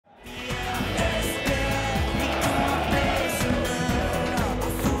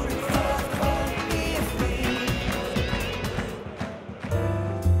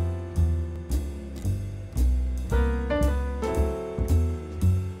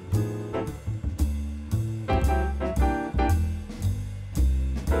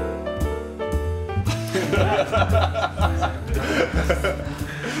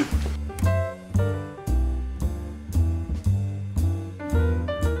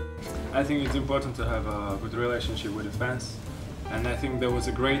I think it's important to have a good relationship with the fans, and I think that was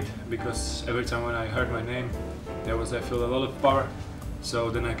a great, because every time when I heard my name, I feel a lot of power,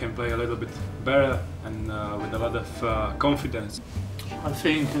 so then I can play a little bit better and with a lot of confidence. I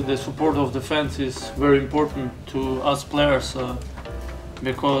think the support of the fans is very important to us players,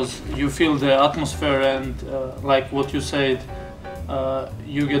 because you feel the atmosphere and like what you said,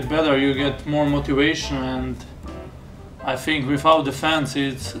 you get better, you get more motivation, and I think without the fans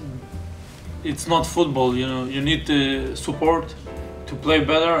it's not football, you know. You need the support to play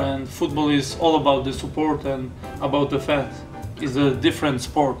better, and football is all about the support and about the fans. It's a different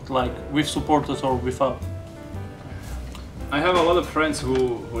sport, like with supporters or without. I have a lot of friends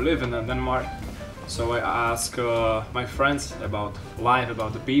who live in Denmark, so I ask my friends about life,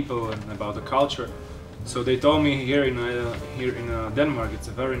 about the people and about the culture. So they told me here in Denmark it's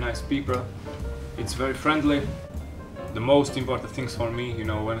a very nice people, it's very friendly. The most important things for me, you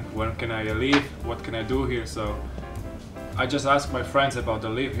know, when can I live, what can I do here, so I just ask my friends about the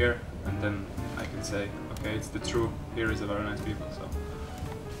live here, and then I can say, okay, it's the truth, here is a very nice people. So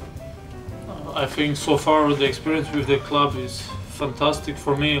I think so far the experience with the club is fantastic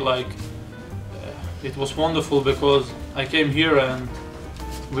for me. Like it was wonderful because I came here and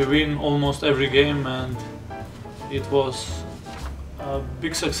we win almost every game, and it was a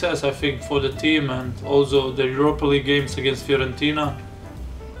big success, I think, for the team, and also the Europa League games against Fiorentina.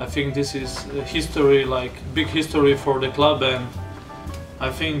 I think this is a history, like big history for the club, and I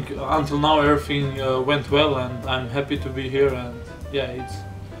think until now everything went well, and I'm happy to be here, and yeah,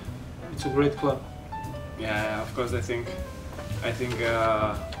 it's a great club. Yeah, of course I think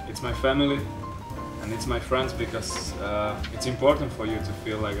it's my family and it's my friends, because it's important for you to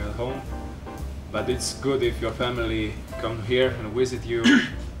feel like at home. But it's good if your family come here and visit you,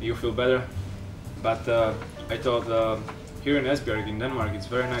 you feel better. But I thought here in Esbjerg in Denmark it's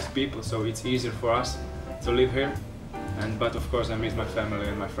very nice people, so it's easier for us to live here. But of course I miss my family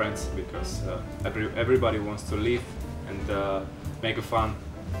and my friends, because everybody wants to live and make a fun.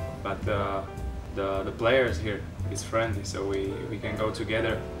 But the players here is friendly, so we can go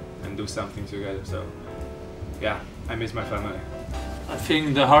together and do something together. So yeah, I miss my family. I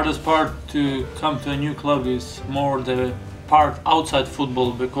think the hardest part to come to a new club is more the part outside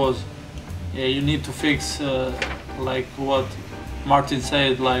football, because yeah, you need to fix like what Martin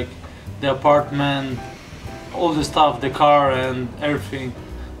said, like the apartment, all the stuff, the car and everything.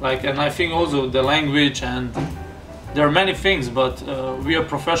 Like, and I think also the language, and there are many things, but we are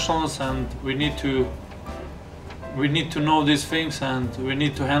professionals and we need to know these things, and we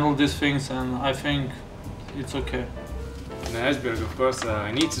need to handle these things, and I think it's okay. In Esbjerg, of course,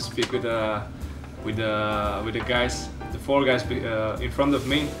 I need to speak with the guys, the four guys in front of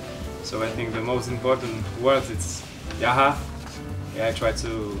me. So I think the most important words it's jaha. Yeah, I try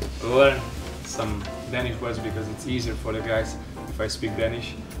to learn some Danish words because it's easier for the guys if I speak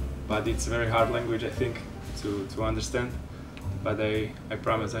Danish. But it's a very hard language, I think, to understand. But I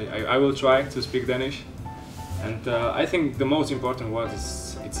promise I will try to speak Danish. And I think the most important word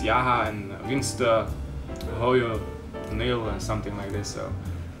is it's jaha and vinster, hoyo, nil, and something like this. So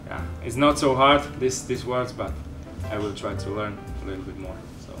yeah, it's not so hard these words, but I will try to learn a little bit more.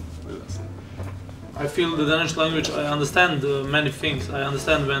 So we will see. I feel the Danish language, I understand many things. I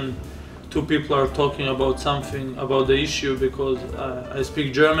understand when two people are talking about something, about the issue, because I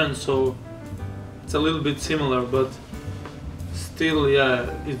speak German, so it's a little bit similar, but still, yeah,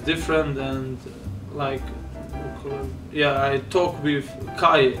 it's different. And like, yeah, I talk with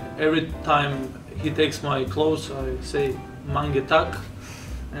Kai every time he takes my clothes. I say mange tak,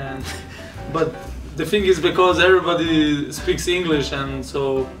 and but the thing is, because everybody speaks English, and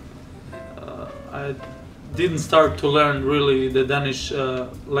so I didn't start to learn really the Danish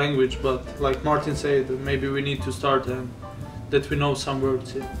language. But like Martin said, maybe we need to start, and that we know some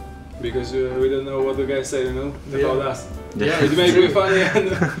words. Yeah. Because we don't know what the guys say, you know, about us. Yeah, it may be funny,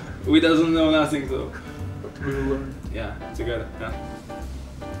 and we doesn't know nothing, so we will learn. Yeah, together. Yeah.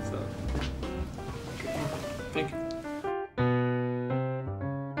 So. Thank you.